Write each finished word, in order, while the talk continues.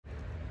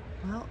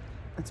Well,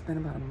 it's been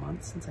about a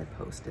month since I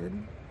posted.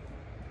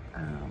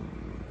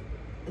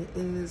 It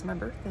is my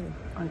birthday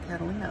on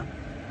Catalina.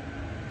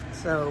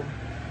 So,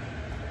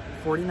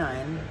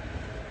 49.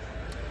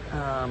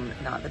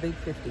 Not the big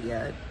 50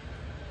 yet.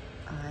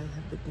 I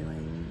have been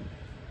doing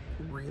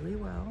really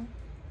well.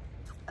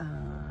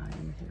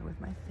 I'm here with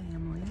my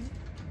family.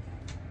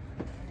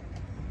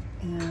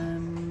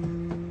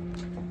 And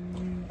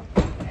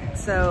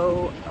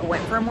so I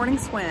went for a morning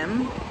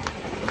swim.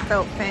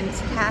 Felt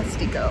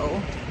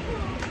fantastico.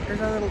 There's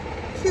our little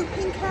cute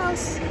pink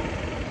house.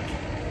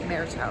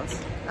 Mayor's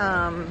house.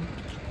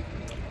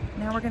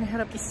 Now we're gonna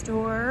head up the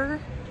store,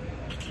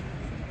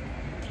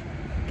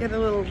 get a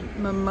little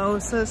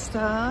mimosa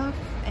stuff,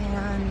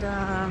 and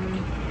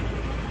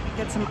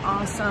get some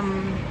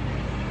awesome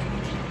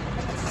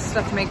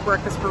stuff to make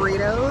breakfast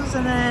burritos,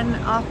 and then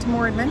off to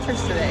more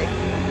adventures today.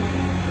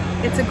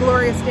 It's a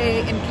glorious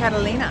day in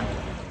Catalina.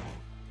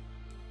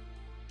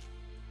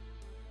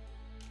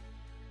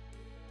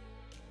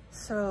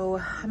 So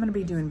I'm gonna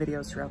be doing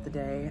videos throughout the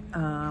day.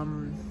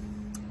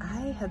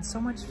 I had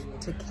so much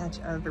to catch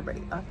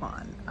everybody up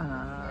on.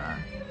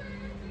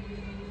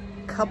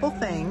 Couple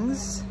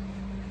things,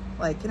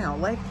 like, you know,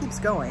 life keeps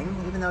going,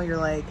 even though you're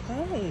like,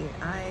 hey,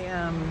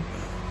 I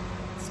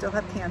still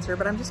have cancer,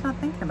 but I'm just not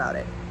thinking about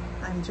it.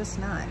 I'm just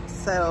not.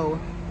 So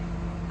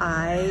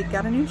I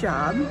got a new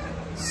job.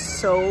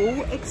 So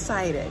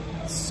excited,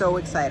 so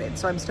excited.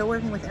 So I'm still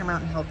working with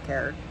Intermountain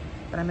Healthcare,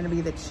 but I'm gonna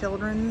be the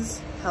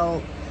Children's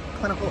Health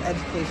Clinical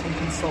Education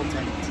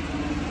Consultant.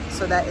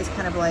 So that is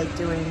kind of like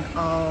doing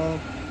all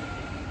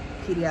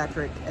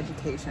pediatric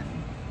education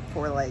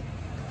for like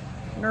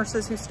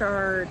nurses who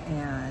start,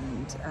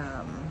 and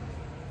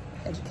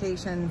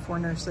education for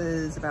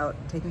nurses about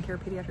taking care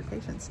of pediatric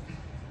patients.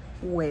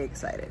 Way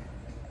excited.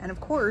 And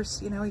of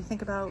course, you know, you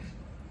think about,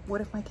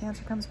 what if my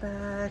cancer comes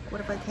back? What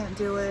if I can't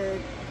do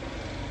it?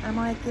 I'm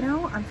like, you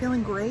know, I'm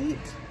feeling great.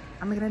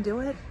 I'm gonna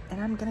do it,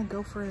 and I'm gonna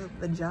go for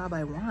the job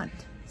I want.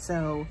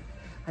 So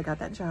I got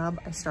that job.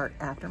 I start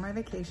after my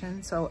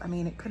vacation. So, I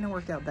mean, it couldn't have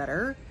worked out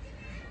better.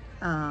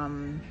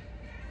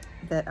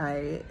 That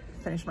I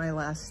finished my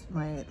last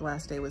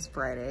day was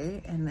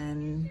Friday, and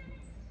then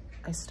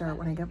I start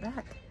when I get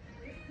back.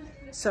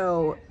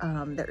 So,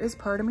 there is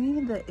part of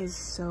me that is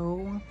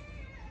so,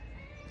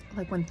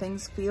 like, when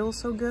things feel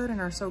so good and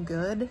are so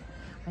good,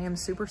 I am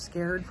super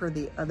scared for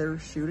the other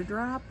shoe to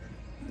drop.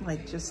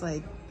 Like, just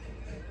like,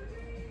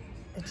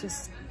 it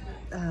just,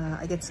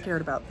 I get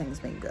scared about things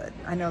being good.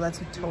 I know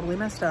that's totally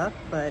messed up,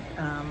 but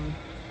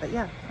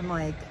yeah, I'm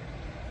like,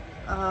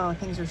 oh,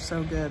 things are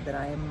so good that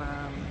I'm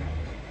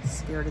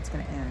scared it's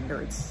gonna end,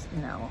 or it's,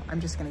 you know, I'm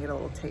just gonna get a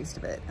little taste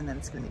of it and then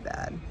it's gonna be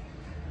bad.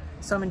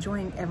 So I'm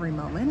enjoying every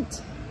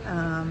moment.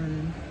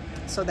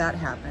 So that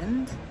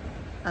happened.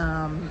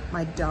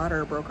 My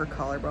daughter broke her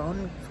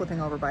collarbone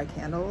flipping over by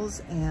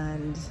candles,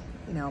 and,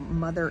 you know,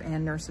 mother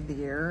and nurse of the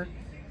year.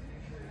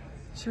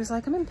 She was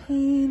like, I'm in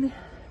pain,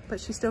 but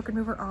she still could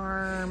move her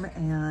arm.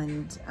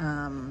 And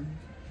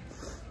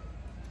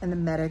the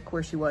medic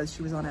where she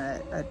was on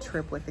a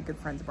trip with the good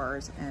friends of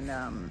ours, and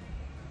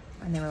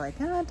they were like,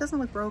 it doesn't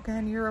look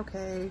broken, you're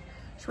okay.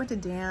 She went to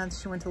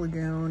dance, she went to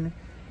Lagoon.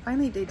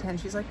 Finally, day 10,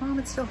 she's like, Mom,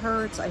 it still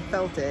hurts. I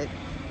felt it.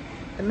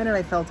 The minute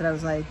I felt it, I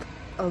was like,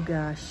 oh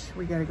gosh,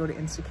 we gotta go to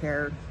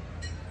Instacare.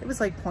 It was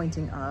like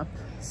pointing up.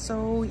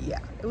 So yeah,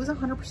 it was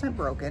 100%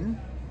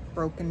 broken.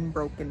 Broken,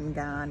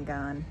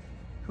 gone.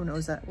 Who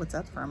knows what's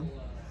that from?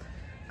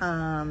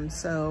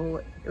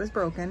 So it was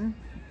broken.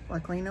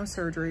 Luckily, no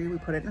surgery. We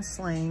put it in a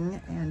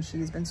sling, and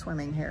she's been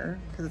swimming here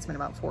because it's been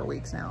about 4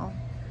 weeks now.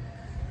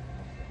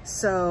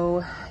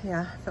 So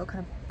yeah, I felt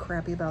kind of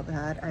crappy about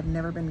that. I've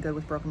never been good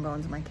with broken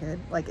bones in my kid.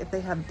 Like, if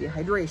they have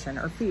dehydration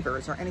or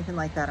fevers or anything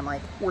like that, I'm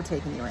like, we're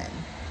taking you in.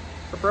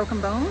 But broken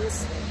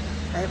bones,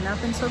 I have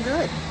not been so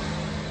good.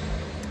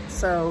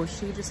 So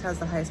she just has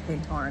the highest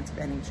pain tolerance of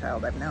any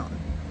child I've known.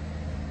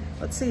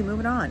 Let's see,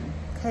 moving on.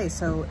 Okay,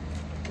 so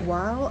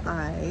while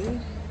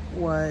I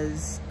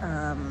was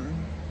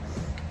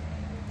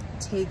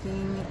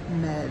taking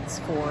meds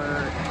for,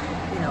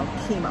 you know,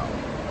 chemo,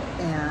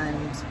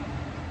 and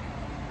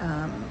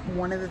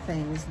one of the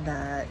things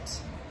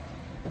that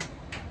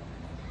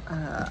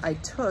I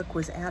took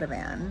was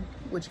Ativan,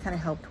 which kind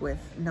of helped with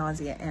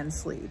nausea and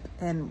sleep.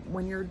 And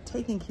when you're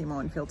taking chemo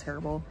and feel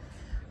terrible,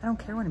 I don't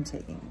care what I'm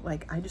taking.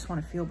 Like, I just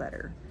want to feel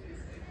better.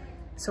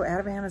 So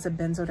Ativan is a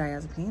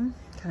benzodiazepine,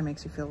 kind of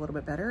makes you feel a little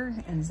bit better.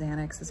 And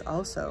Xanax is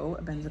also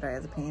a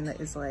benzodiazepine that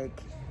is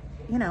like,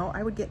 you know,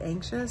 I would get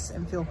anxious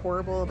and feel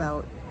horrible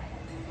about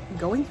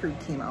going through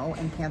chemo,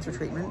 and cancer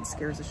treatment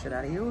scares the shit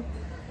out of you.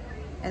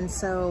 And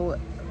so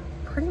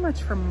pretty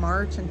much from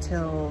March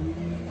until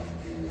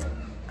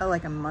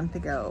like a month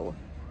ago,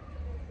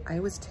 I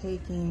was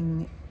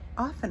taking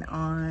off and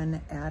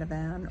on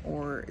Ativan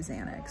or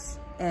Xanax,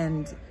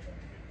 and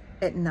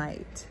at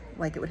night,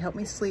 like, it would help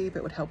me sleep,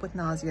 it would help with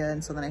nausea.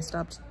 And so then I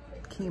stopped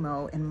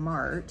chemo in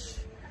March,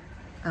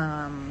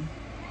 and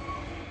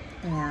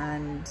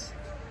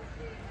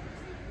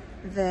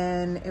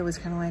then it was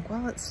kind of like,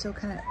 well, it's still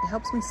kind of, it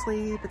helps me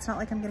sleep. It's not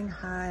like I'm getting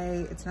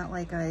high. It's not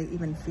like I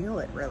even feel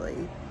it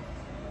really.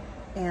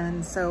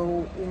 And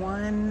so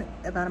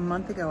about a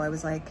month ago, I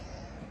was like,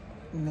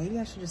 maybe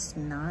I should just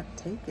not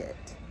take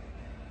it.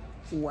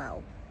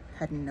 Wow.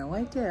 Had no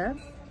idea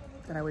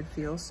that I would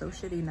feel so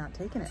shitty not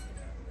taking it.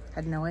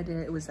 Had no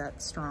idea it was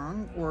that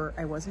strong, or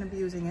I wasn't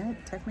abusing it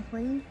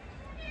technically.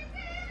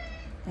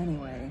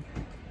 Anyway.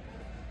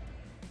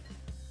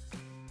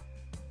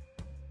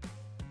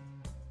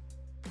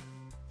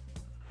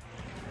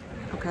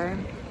 Okay,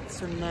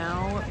 so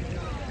now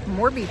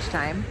more beach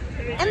time.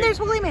 And there's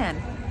Woolly Man.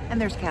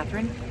 And there's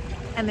Catherine.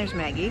 And there's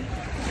Maggie.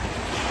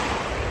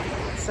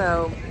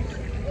 So,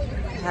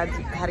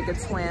 had a good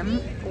swim.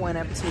 Went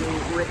up to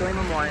Wrigley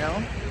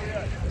Memorial.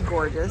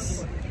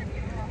 Gorgeous.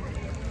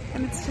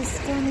 And it's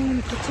just, I mean,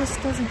 it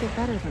just doesn't get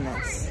better than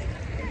this.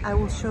 I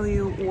will show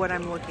you what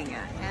I'm looking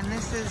at. And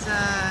this is,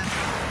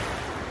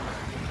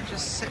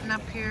 just sitting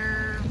up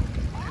here.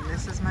 And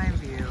this is my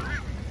view.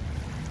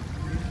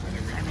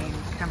 I mean,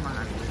 come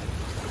on.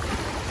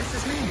 This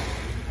is me.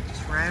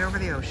 Just right over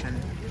the ocean.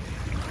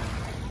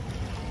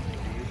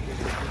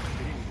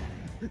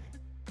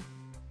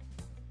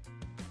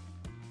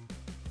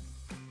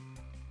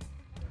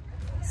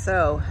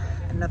 So,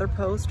 another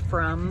post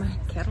from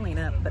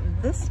Catalina, but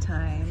this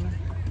time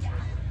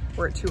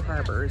we're at Two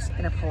Harbors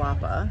in a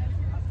palapa.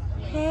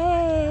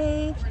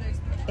 Hey!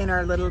 In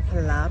our little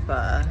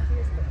palapa,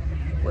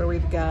 where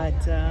we've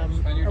got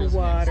our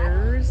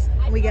waters,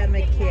 we got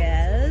my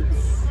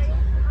kids,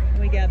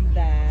 we got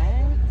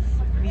that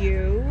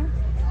view,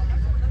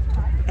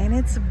 and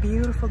it's a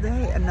beautiful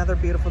day, another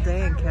beautiful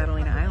day in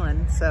Catalina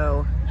Island.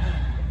 So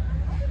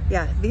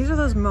yeah, these are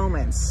those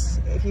moments.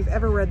 If you've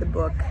ever read the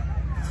book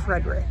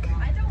Frederick,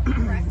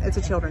 it's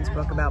a children's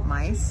book about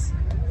mice.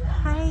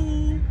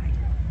 Hi!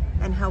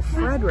 And how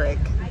Frederick,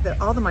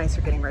 all the mice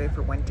are getting ready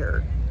for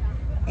winter,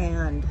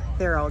 and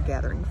they're all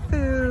gathering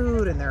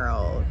food and they're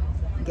all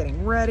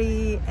getting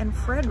ready, and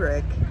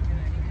Frederick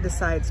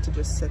decides to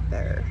just sit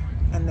there,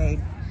 and they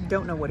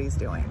don't know what he's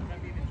doing,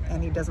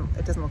 and it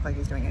doesn't look like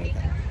he's doing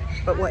anything,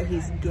 but what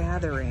he's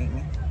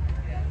gathering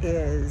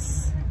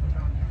is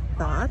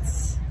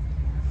thoughts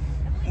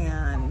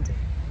and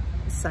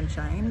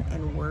sunshine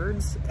and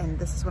words. And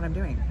this is what I'm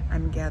doing.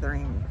 I'm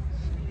gathering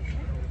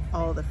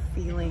all the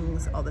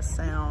feelings, all the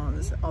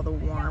sounds, all the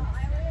warmth,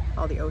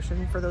 all the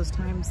ocean for those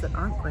times that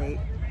aren't great,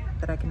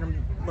 that I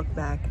can look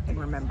back and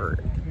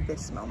remember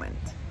this moment.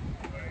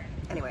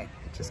 Anyway,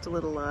 just a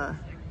little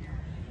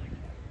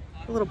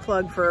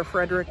plug for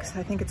Frederick's.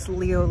 I think it's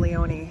Leo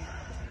Leone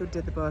who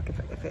did the book.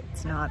 If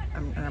it's not,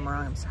 and I'm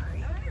wrong, I'm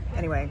sorry.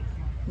 Anyway,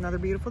 another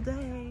beautiful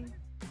day.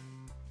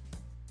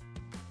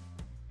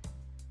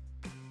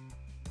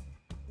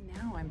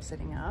 Now I'm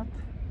sitting up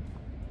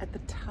at the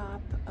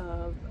top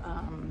of,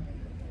 I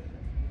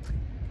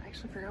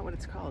actually forgot what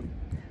it's called,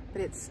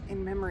 but it's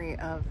in memory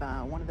of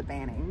one of the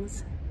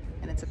Bannings,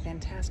 and it's a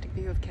fantastic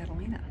view of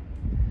Catalina.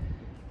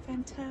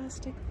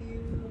 Fantastic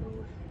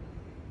view.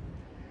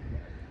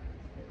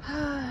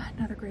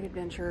 Another great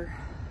adventure,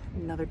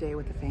 another day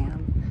with the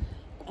fam,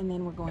 and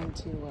then we're going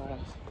to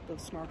go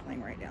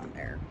snorkeling right down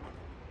there.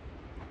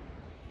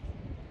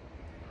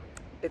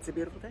 It's a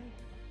beautiful day.